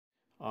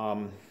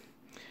Been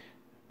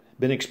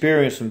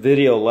experiencing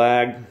video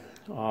lag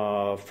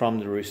from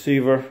the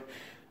receiver,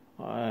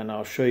 and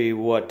I'll show you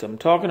what I'm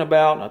talking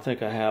about. I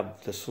think I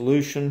have the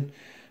solution.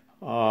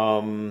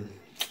 But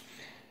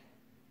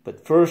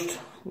first,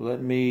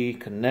 let me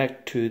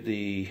connect to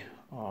the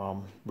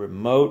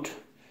remote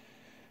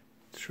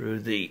through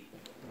the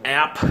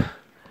app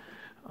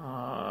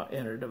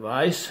enter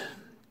device.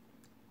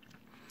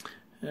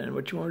 And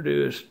what you want to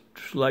do is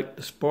select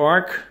the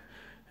spark,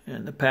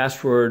 and the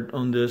password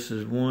on this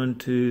is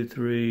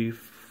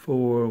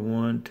 1234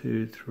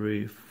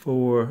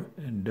 1234,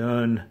 and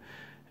done,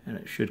 and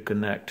it should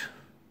connect.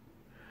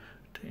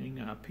 Obtaining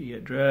IP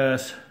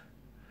address.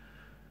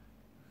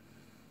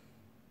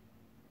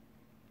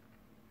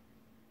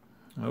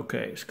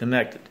 Okay, it's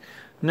connected.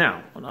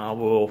 Now I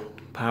will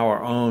power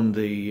on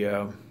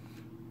the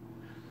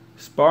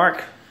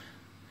spark.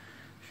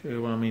 Show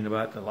you what I mean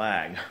about the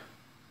lag.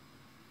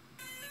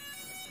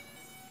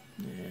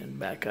 And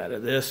back out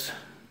of this.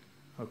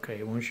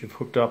 Okay, once you've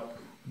hooked up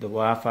the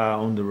Wi-Fi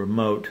on the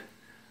remote,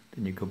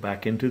 then you go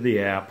back into the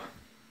app,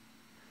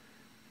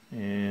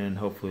 and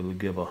hopefully it'll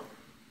give a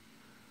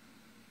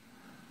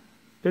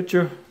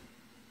picture.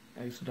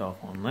 Exit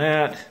off on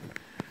that.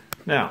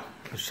 Now,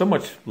 there's so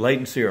much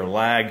latency or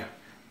lag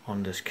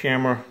on this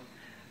camera.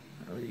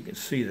 You can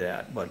see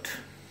that, but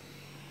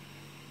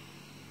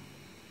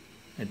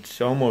it's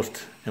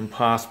almost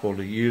impossible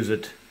to use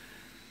it.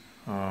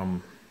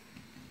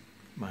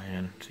 My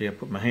hand. See, I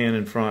put my hand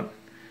in front,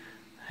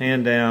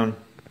 hand down,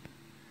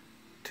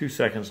 2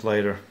 seconds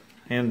later,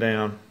 hand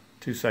down,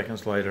 2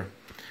 seconds later.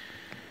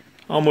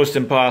 Almost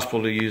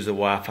impossible to use the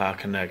Wi-Fi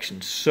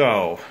connection.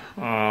 So,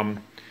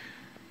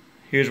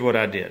 here's what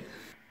I did.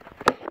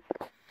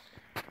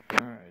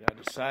 Alright, I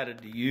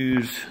decided to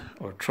use,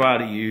 or try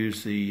to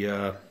use,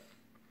 the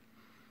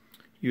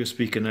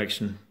USB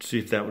connection, see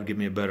if that would give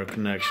me a better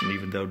connection,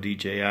 even though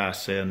DJI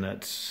said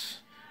that's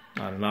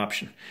not an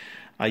option.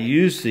 I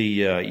used the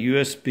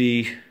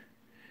USB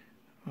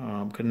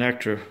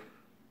connector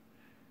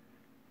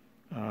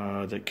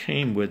that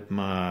came with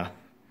my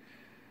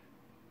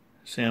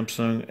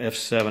Samsung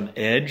F7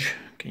 Edge.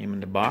 Came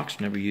in the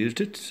box, never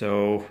used it,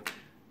 so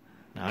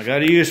now I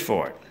got a use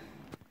for it.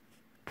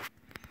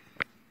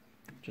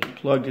 Just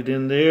plugged it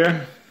in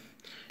there.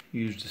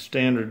 Used the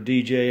standard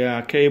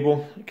DJI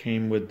cable. It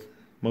came with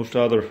most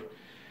other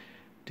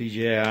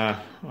DJI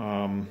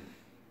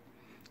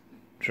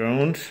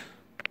drones.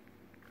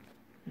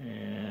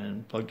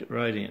 And plugged it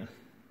right in.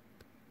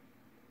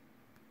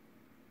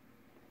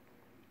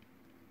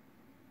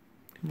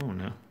 Come on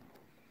now.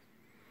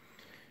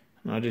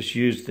 And I just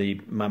used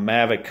my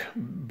Mavic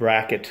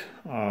bracket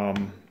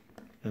in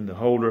the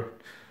holder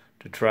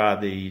to try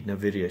the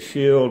NVIDIA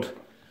Shield.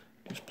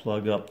 Just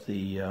plug up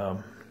the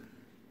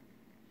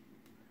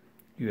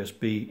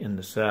USB in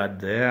the side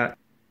of that.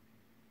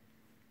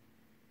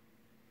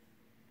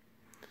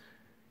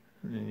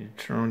 And then you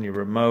turn on your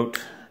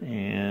remote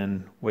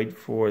and wait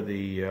for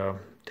the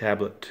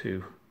tablet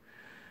to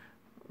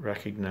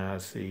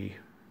recognize the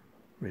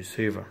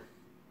receiver.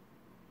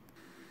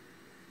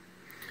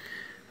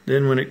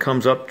 Then when it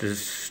comes up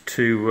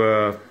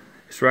to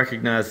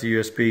recognize the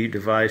USB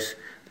device,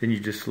 then you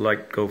just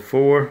select Go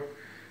 4,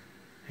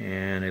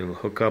 and it'll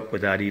hook up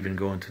without even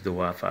going to the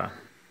Wi-Fi.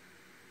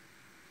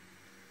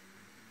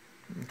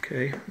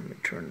 Okay, let me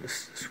turn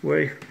this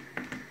way.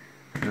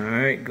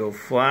 Alright, go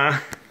fly.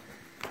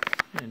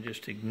 And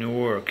just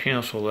ignore or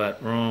cancel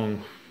that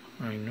wrong.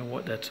 I don't even know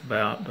what that's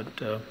about, but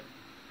got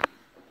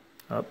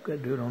to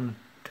do it on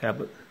the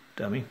tablet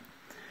dummy.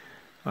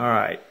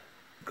 Alright,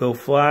 go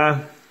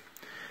fly.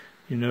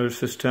 You notice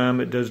this time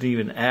it doesn't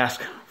even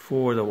ask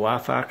for the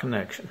Wi-Fi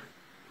connection.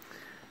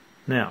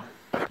 Now,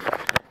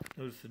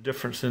 notice the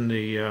difference in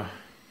the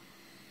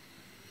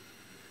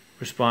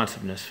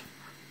responsiveness.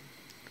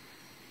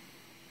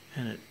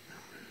 And it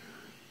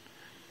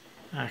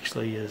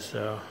actually is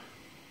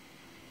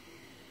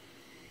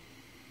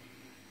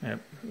yep,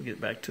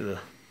 get back to the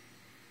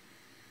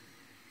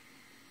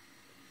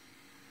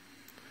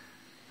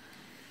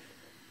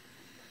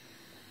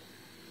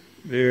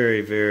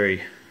very,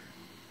 very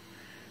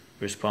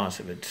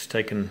responsive. It's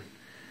taken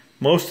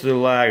most of the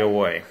lag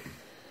away.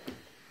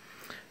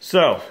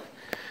 So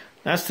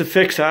that's the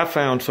fix I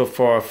found so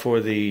far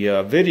for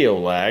the video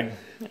lag.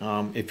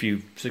 If you're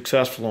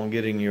successful on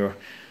getting your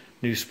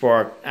new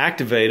Spark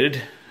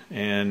activated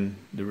and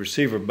the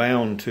receiver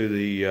bound to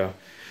the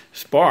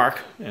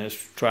Spark, and it's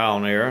trial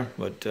and error,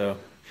 but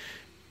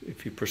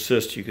if you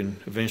persist, you can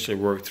eventually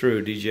work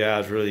through.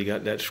 DJI's really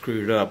got that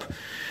screwed up.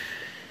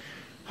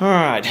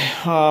 Alright,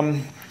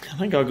 I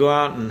think I'll go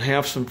out and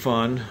have some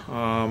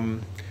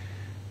fun.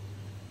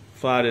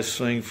 Fly this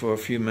thing for a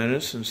few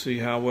minutes and see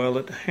how well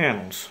it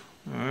handles.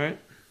 Alright.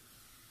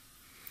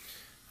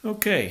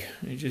 Okay,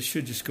 you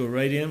should just go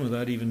right in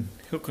without even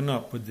hooking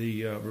up with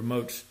the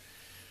remote's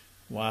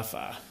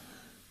Wi-Fi,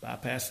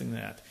 bypassing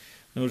that.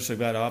 Notice I've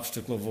got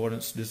obstacle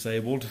avoidance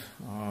disabled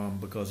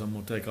because I'm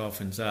going to take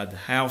off inside the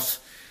house,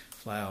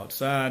 fly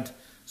outside.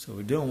 So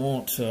we don't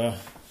want, it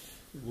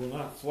will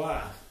not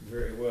fly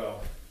very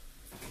well.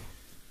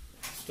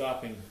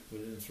 stopping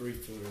within 3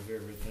 foot of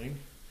everything.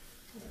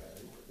 Alright,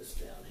 put this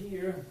down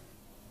here.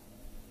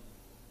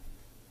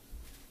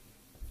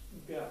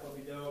 Look out,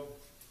 puppy dog.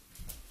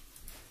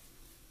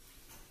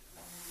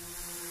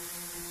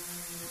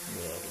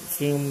 Yeah, I can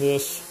film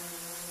this.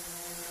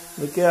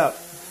 Look out.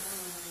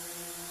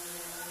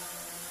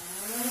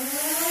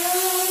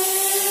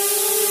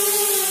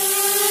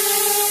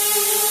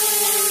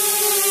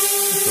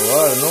 That's a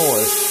lot of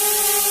noise.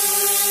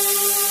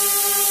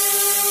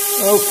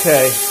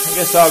 Okay, I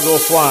guess I'll go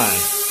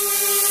flying.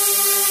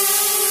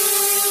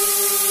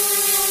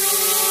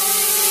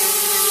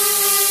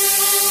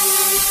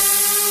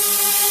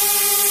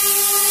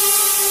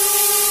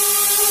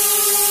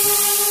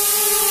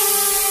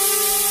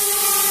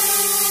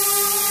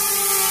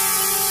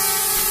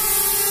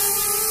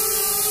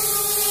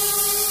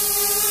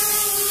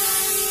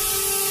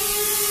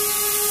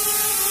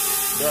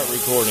 Start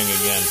recording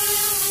again.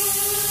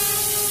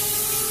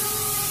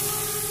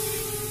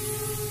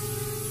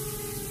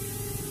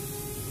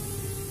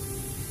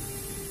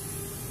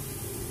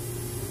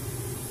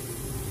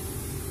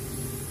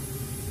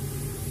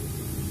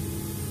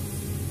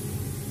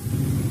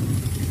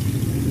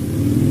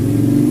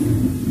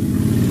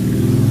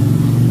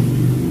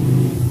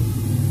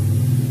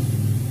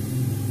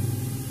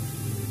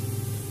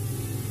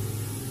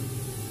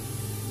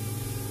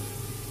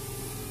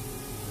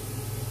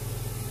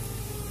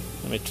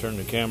 Let me turn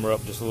the camera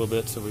up just a little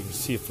bit so we can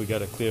see if we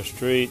got a clear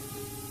street.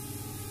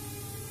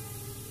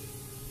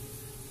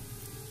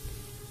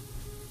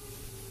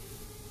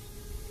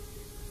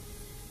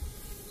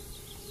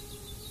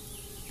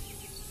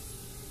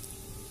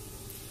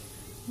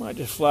 Might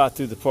just fly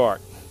through the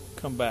park,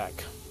 come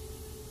back.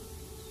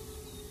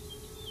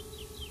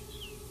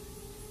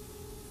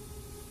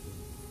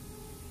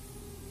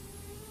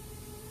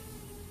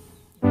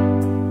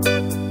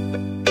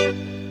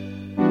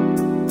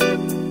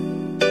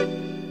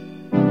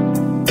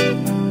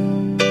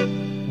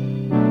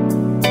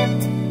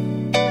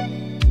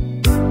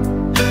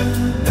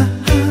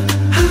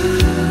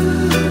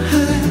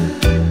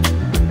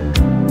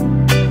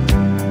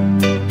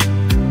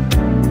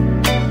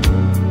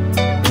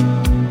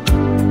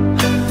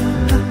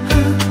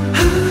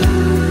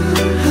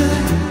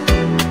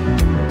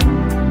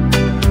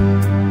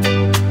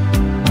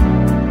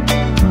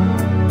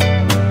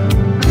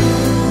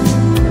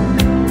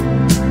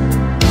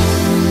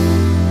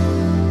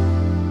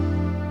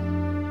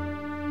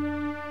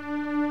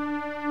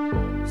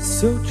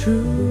 So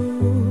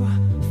true,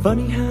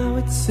 funny how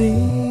it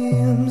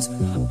seems,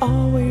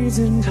 always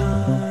in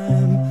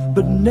time,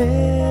 but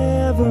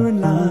never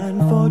in line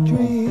for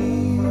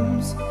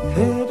dreams.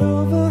 Head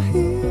over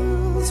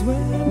heels,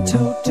 went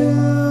toe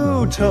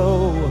to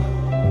toe.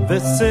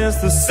 This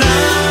is the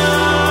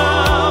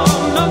sound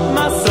of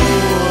my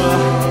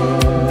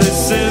soul.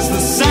 This is the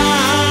sound.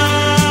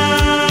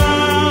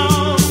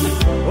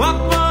 I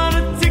bought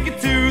a ticket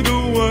to the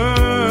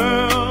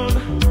world,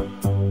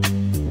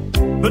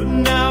 but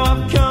now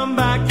I've come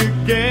back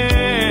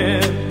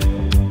again.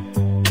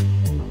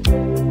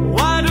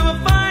 Why do I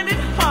find it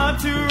hard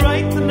to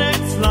write the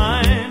next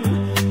line?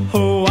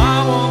 Oh,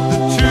 I want the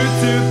truth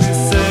to be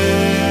said.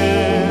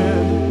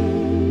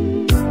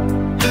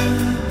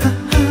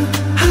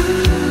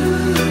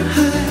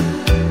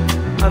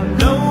 I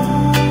know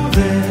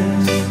that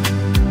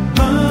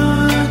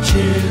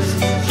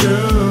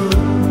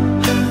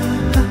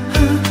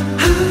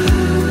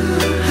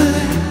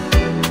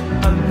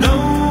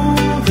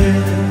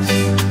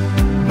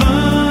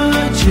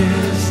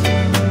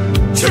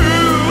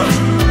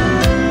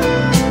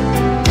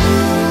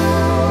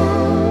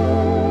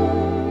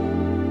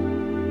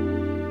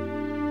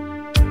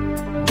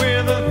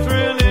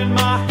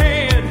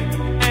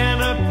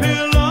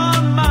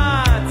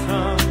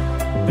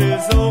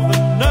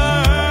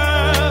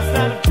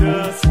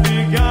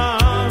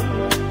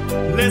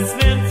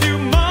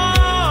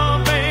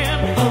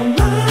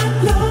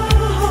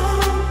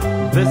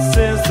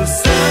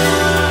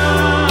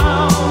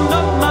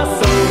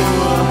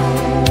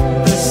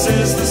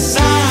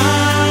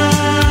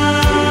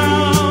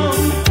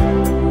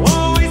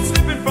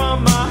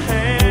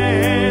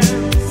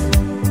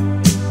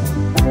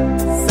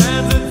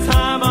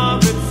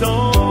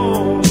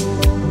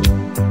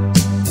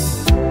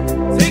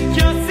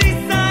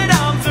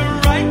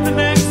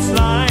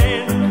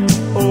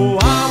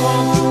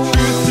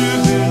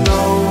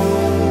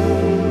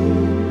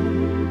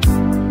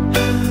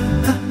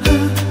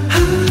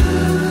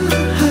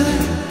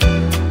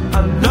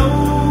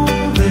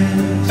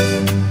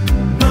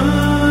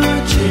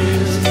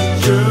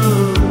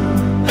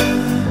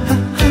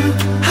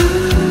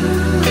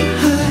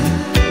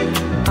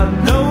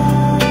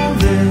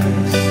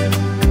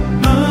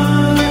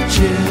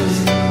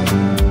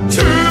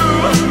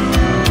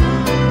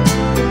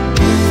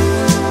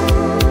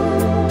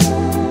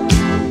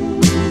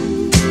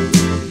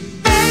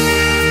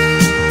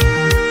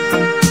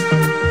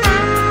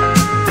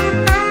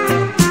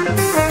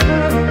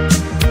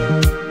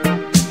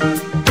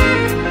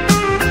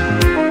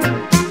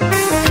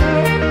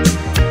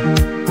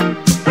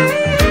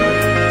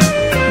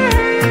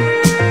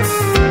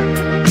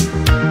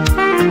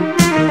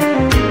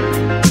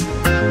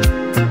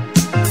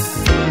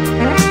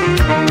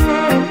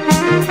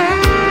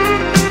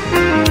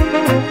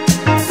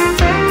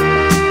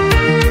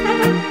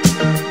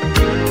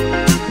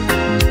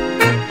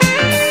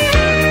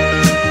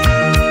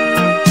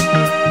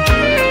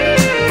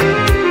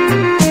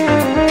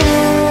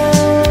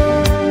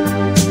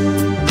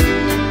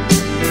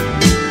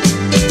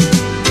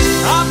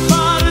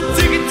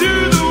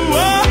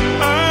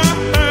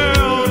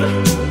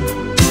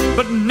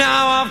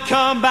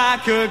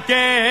back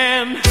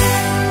again.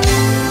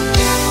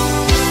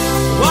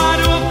 Why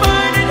do I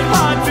find it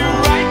hard to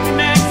write the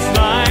next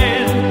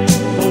line?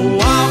 Oh,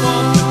 I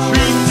want the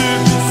truth to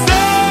be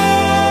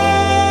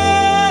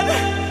said.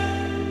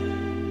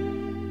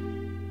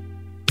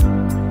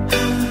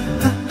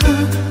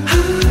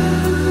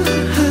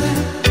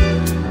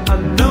 I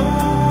know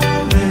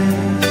this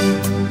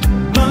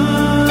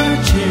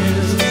much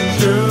is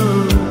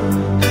true.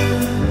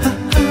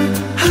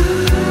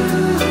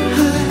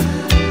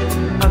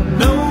 I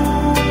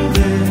know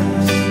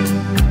this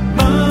much is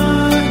true.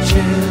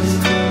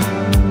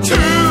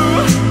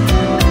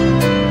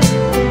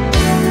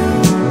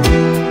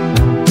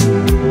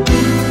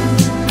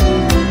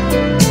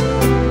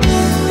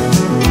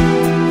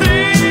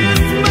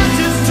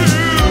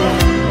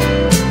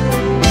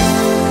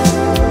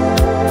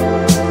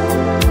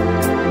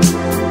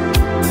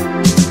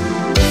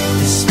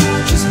 This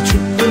much is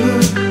true.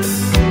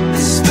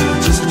 This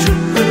much is true.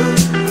 This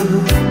much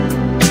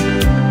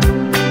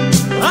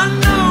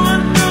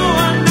is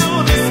true. I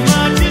know this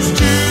much is true.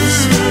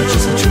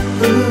 This much is true.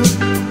 This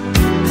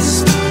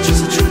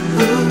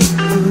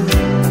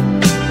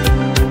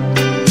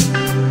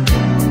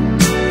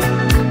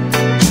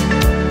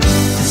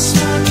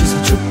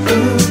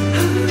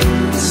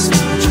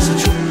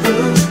much is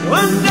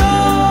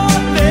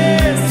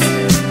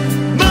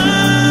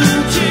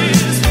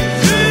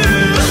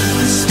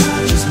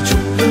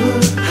true.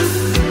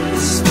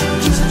 This much is true. This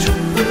much is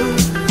true.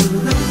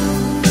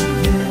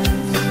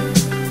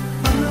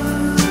 I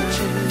know this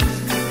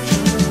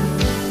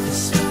much is true.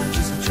 This much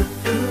is true.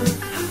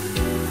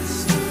 This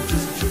much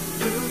is true.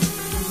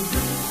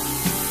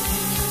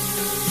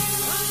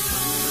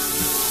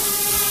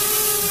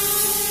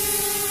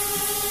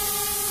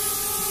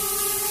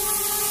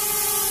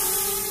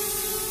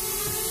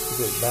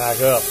 Just back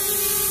up.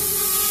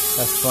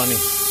 That's funny.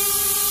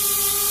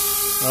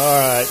 All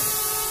right.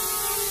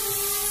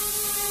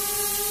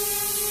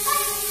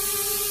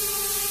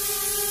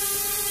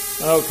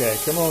 Okay,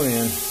 come on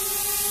in.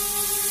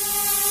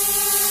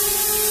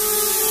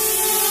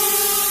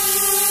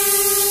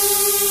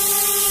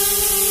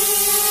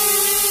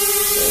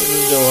 Close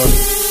the door.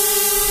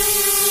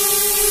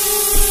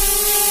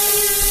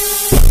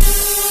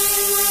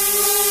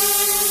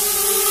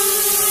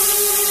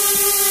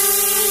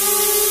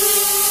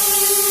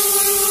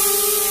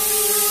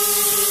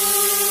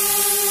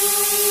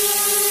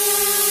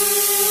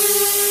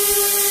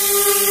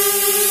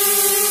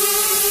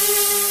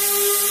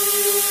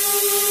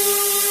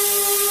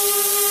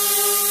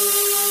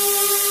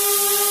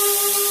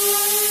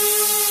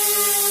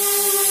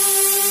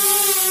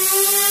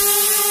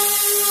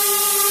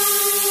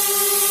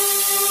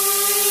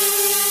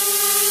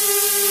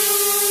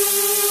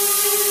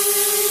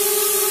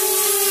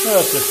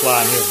 Let's just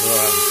fly in here for a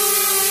while.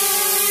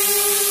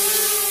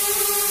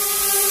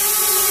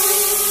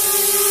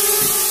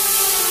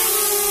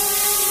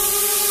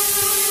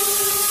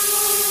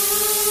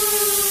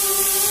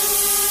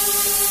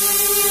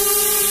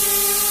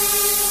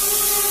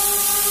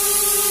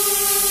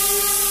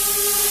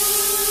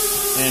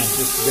 Man,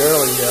 just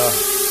barely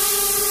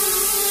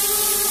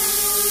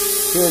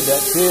cleared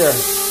that pier.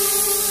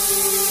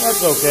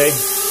 That's okay.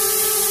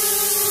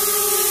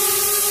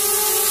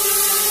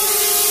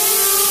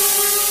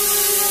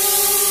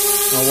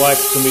 My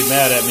wife's gonna be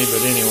mad at me,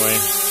 but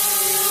anyway.